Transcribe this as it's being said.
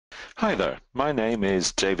Hi there, my name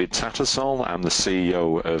is David Tattersall. I'm the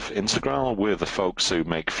CEO of Integral. We're the folks who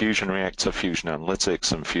make FusionReactor, Fusion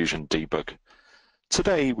Analytics, and Fusion Debug.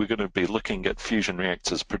 Today we're going to be looking at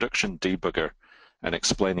FusionReactor's Production Debugger and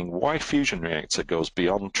explaining why FusionReactor goes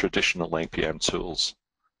beyond traditional APM tools.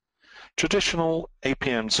 Traditional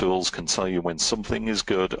APM tools can tell you when something is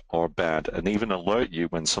good or bad and even alert you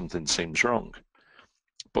when something seems wrong.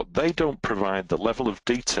 But they don't provide the level of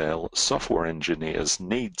detail software engineers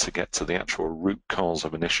need to get to the actual root cause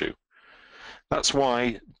of an issue. That's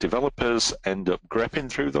why developers end up grepping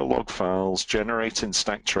through the log files, generating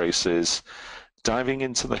stack traces, diving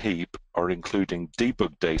into the heap, or including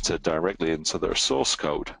debug data directly into their source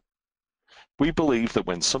code. We believe that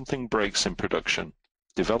when something breaks in production,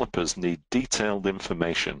 developers need detailed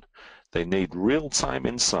information. They need real-time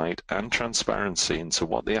insight and transparency into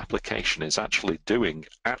what the application is actually doing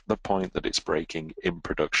at the point that it's breaking in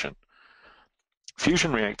production.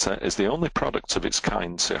 FusionReactor is the only product of its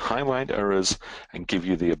kind to highlight errors and give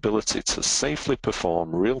you the ability to safely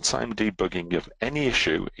perform real-time debugging of any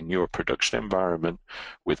issue in your production environment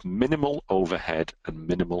with minimal overhead and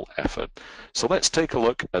minimal effort. So let's take a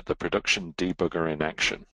look at the Production Debugger in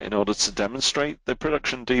action. In order to demonstrate the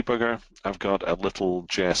Production Debugger, I've got a little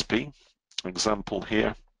JSP example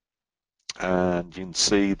here. And you can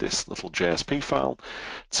see this little JSP file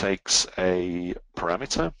takes a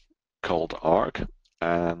parameter called arg,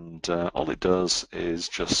 and all it does is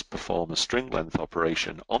just perform a string length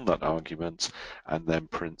operation on that argument and then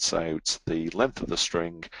prints out the length of the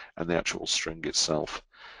string and the actual string itself.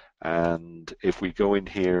 And if we go in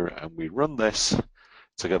here and we run this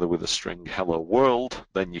together with the string hello world,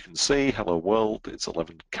 then you can see hello world, it's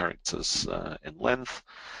 11 characters in length.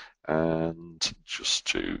 And just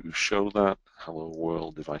to show that, hello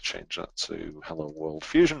world, if I change that to hello world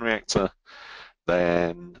FusionReactor,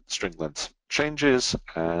 then string length changes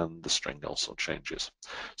and the string also changes.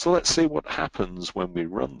 So let's see what happens when we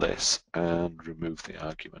run this and remove the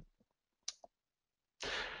argument.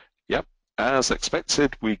 Yep, as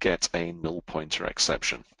expected, we get a null pointer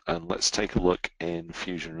exception. And let's take a look in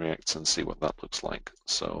FusionReactor and see what that looks like.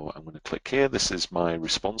 So I'm going to click here. This is my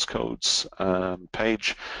response codes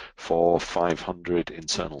page for 500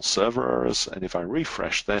 internal server errors. And if I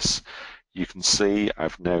refresh this, you can see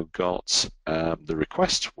I've now got the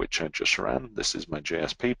request, which I just ran. This is my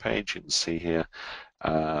JSP page. You can see here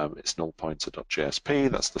it's nullpointer.jsp.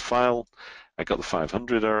 That's the file. I got the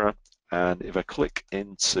 500 error. And if I click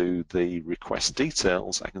into the request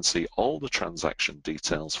details, I can see all the transaction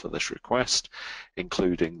details for this request,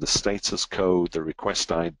 including the status code, the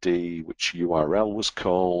request ID, which URL was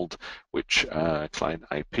called, which client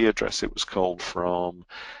IP address it was called from,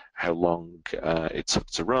 how long it took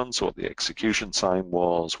to run, so what the execution time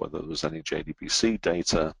was, whether there was any JDBC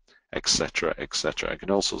data, etc., etc. I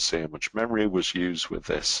can also see how much memory was used with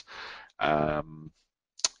this.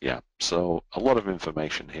 Yeah, so a lot of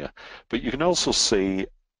information here. But you can also see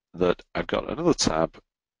that I've got another tab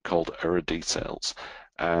called Error Details.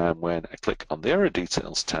 And when I click on the Error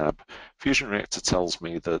Details tab, FusionReactor tells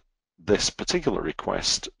me that this particular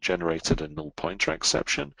request generated a null pointer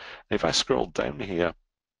exception. If I scroll down here,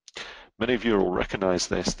 many of you will recognize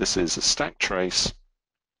this. This is a stack trace.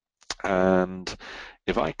 And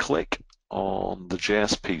if I click on the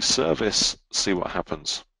JSP service, see what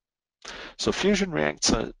happens. So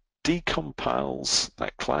FusionReactor decompiles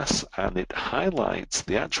that class and it highlights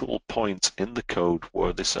the actual point in the code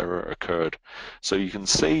where this error occurred. So you can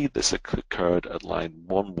see this occurred at line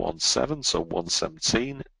 117, so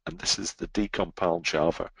 117, and this is the decompiled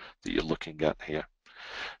Java that you're looking at here.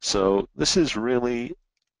 So this is really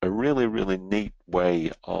a really neat way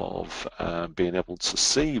of being able to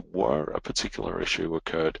see where a particular issue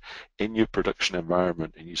occurred in your production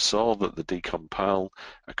environment. And you saw that the decompile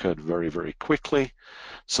occurred very quickly,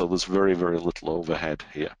 so there's very little overhead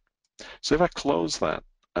here. So if I close that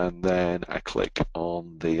and then I click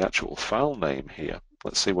on the actual file name here,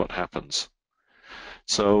 let's see what happens.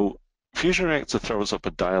 So FusionReactor throws up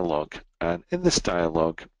a dialog, and in this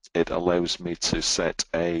dialog it allows me to set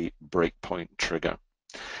a breakpoint trigger.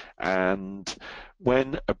 And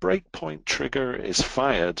when a breakpoint trigger is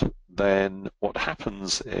fired, then what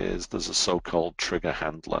happens is there's a so-called trigger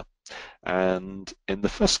handler. And in the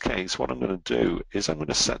first case, what I'm going to do is I'm going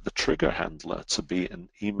to set the trigger handler to be an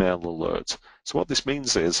email alert. So what this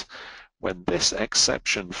means is when this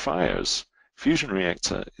exception fires,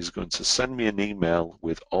 FusionReactor is going to send me an email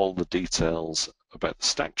with all the details about the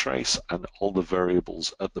stack trace and all the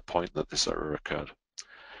variables at the point that this error occurred.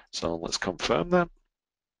 So let's confirm that.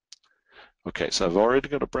 Okay, so I've already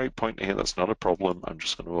got a breakpoint here, that's not a problem. I'm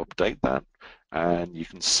just going to update that, and you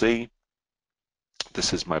can see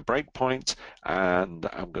this is my breakpoint, and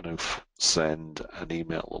I'm going to send an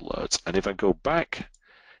email alert. And if I go back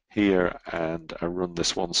here and I run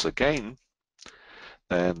this once again,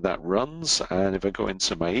 then that runs. And if I go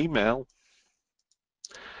into my email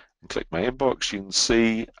and click my inbox, you can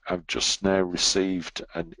see I've just now received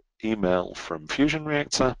an email from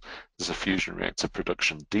FusionReactor. There's a FusionReactor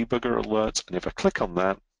Production Debugger alert, and if I click on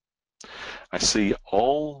that, I see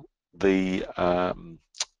all the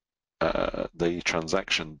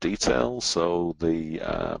transaction details, so the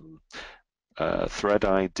thread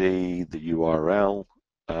ID, the URL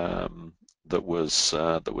that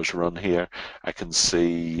was run here. I can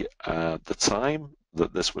see the time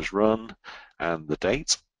that this was run and the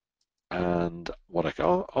date. And what I can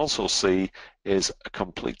also see is a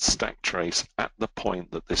complete stack trace at the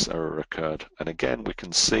point that this error occurred. And again, we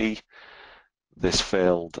can see this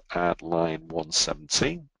failed at line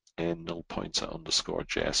 117 in null pointer underscore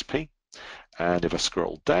JSP. And if I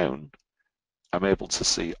scroll down, I'm able to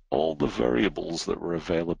see all the variables that were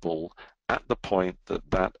available at the point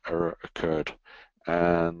that that error occurred.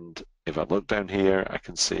 And if I look down here, I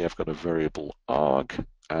can see I've got a variable arg,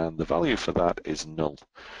 and the value for that is null.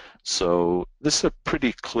 So this is a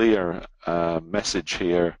pretty clear message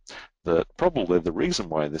here that probably the reason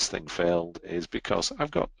why this thing failed is because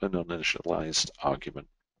I've got an uninitialized argument.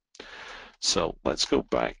 So let's go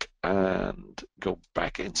back and go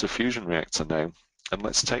back into FusionReactor now, and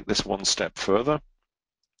let's take this one step further.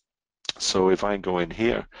 So if I go in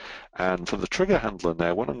here, and for the trigger handler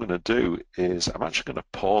now, what I'm going to do is I'm actually going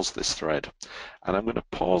to pause this thread, and I'm going to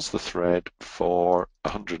pause the thread for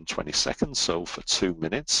 120 seconds, so for 2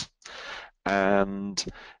 minutes. And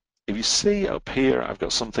if you see up here, I've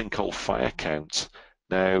got something called fire count.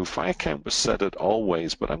 Now, fire count was set at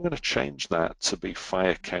always, but I'm going to change that to be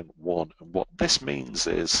fire count 1. And what this means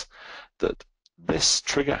is that this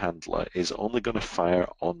trigger handler is only going to fire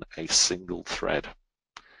on a single thread.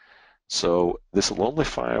 So this will only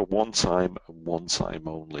fire one time and one time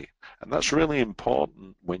only. And that's really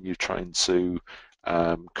important when you're trying to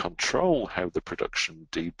control how the production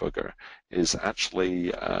debugger is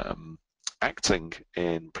actually acting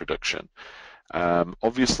in production.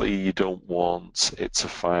 Obviously, you don't want it to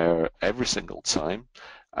fire every single time.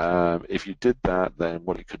 If you did that, then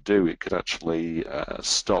what it could do, it could actually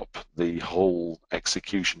stop the whole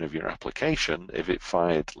execution of your application if it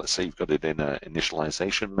fired. Let's say you've got it in an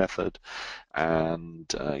initialization method, and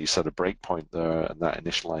you set a breakpoint there, and that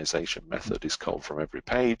initialization method is called from every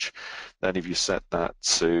page. Then if you set that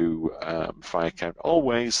to fire count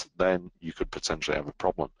always, then you could potentially have a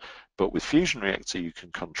problem. But with FusionReactor, you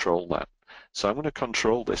can control that. So I'm going to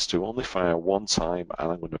control this to only fire one time,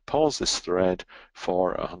 and I'm going to pause this thread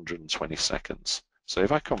for 120 seconds. So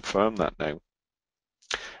if I confirm that now,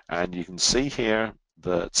 and you can see here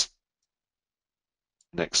that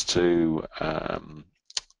next to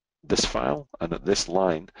this file and at this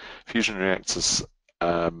line, FusionReactor's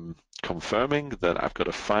confirming that I've got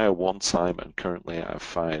to fire one time, and currently I've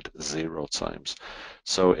fired 0 times.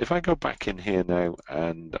 So if I go back in here now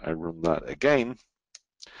and I run that again,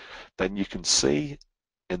 then you can see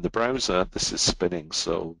in the browser this is spinning,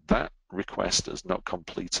 so that request is not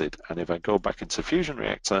completed. And if I go back into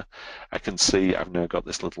FusionReactor, I can see I've now got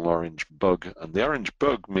this little orange bug, and the orange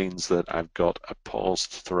bug means that I've got a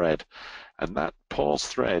paused thread, and that paused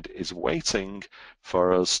thread is waiting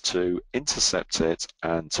for us to intercept it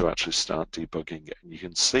and to actually start debugging it. And you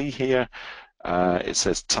can see here it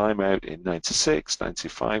says timeout in 96,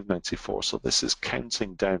 95, 94, so this is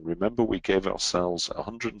counting down. Remember, we gave ourselves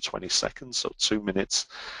 120 seconds, so 2 minutes.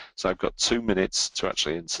 So I've got 2 minutes to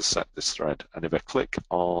actually intercept this thread. And if I click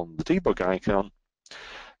on the debug icon,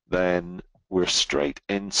 then we're straight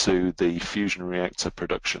into the FusionReactor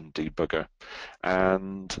Production Debugger.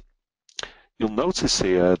 And you'll notice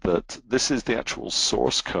here that this is the actual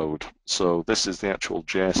source code. So this is the actual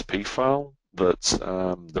JSP file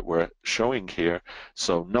that we're showing here,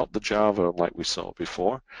 so not the Java like we saw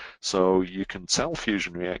before. So you can tell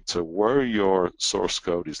FusionReactor where your source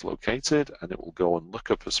code is located, and it will go and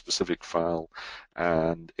look up a specific file,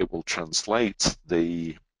 and it will translate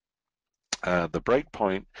the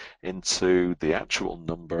breakpoint into the actual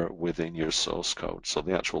number within your source code, so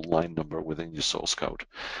the actual line number within your source code.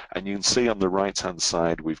 And you can see on the right hand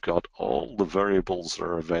side we've got all the variables that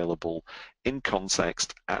are available in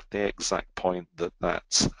context at the exact point that that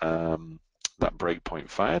breakpoint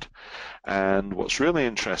fired. And what's really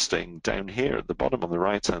interesting down here at the bottom on the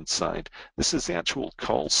right hand side, this is the actual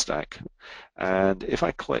call stack. And if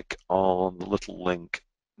I click on the little link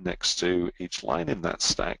next to each line in that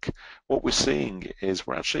stack, what we're seeing is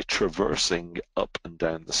we're actually traversing up and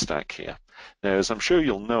down the stack here. Now, as I'm sure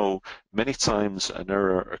you'll know, many times an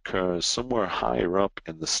error occurs somewhere higher up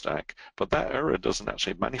in the stack, but that error doesn't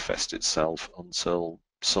actually manifest itself until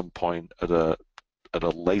some point at a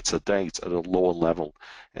later date, at a lower level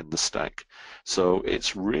in the stack. So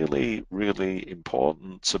it's really, really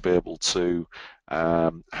important to be able to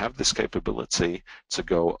have this capability to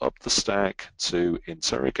go up the stack, to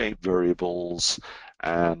interrogate variables,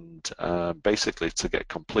 and basically to get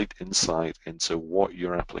complete insight into what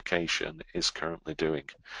your application is currently doing.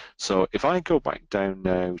 So if I go back down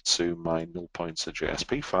now to my null pointer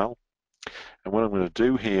JSP file, and what I'm going to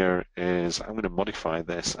do here is I'm going to modify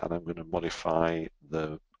this, and I'm going to modify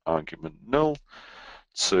the argument null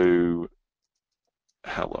to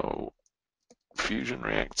hello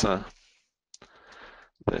FusionReactor.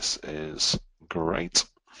 This is great.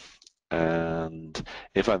 And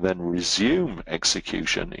if I then resume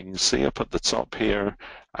execution, you can see up at the top here,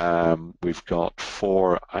 we've got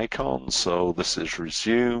 4 icons. So this is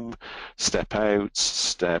resume, step out,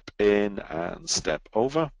 step in, and step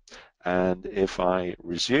over. And if I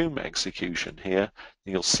resume execution here,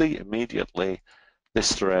 you'll see immediately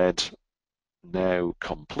this thread now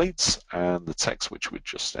completes, and the text which we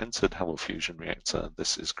just entered, hello FusionReactor,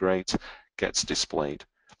 this is great, gets displayed.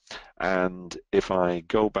 And if I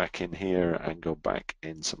go back in here and go back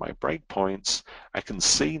into my breakpoints, I can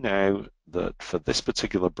see now that for this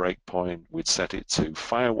particular breakpoint, we'd set it to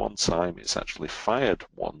fire one time. It's actually fired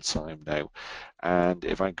one time now. And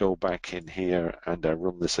if I go back in here and I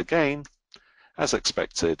run this again, as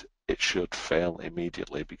expected, it should fail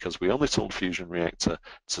immediately because we only told FusionReactor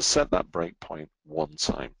to set that breakpoint one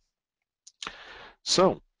time.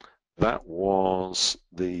 So that was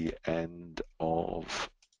the end of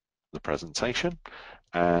the presentation,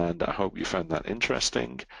 and I hope you found that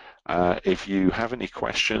interesting. If you have any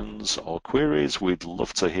questions or queries, we'd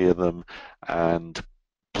love to hear them, and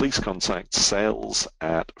please contact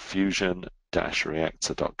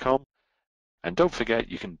sales@fusion-reactor.com. And don't forget,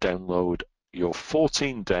 you can download your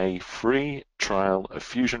 14-day free trial of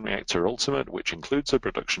FusionReactor Ultimate, which includes a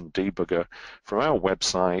production debugger, from our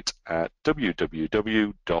website at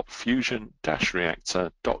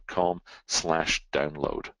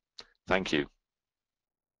www.fusion-reactor.com/download. Thank you.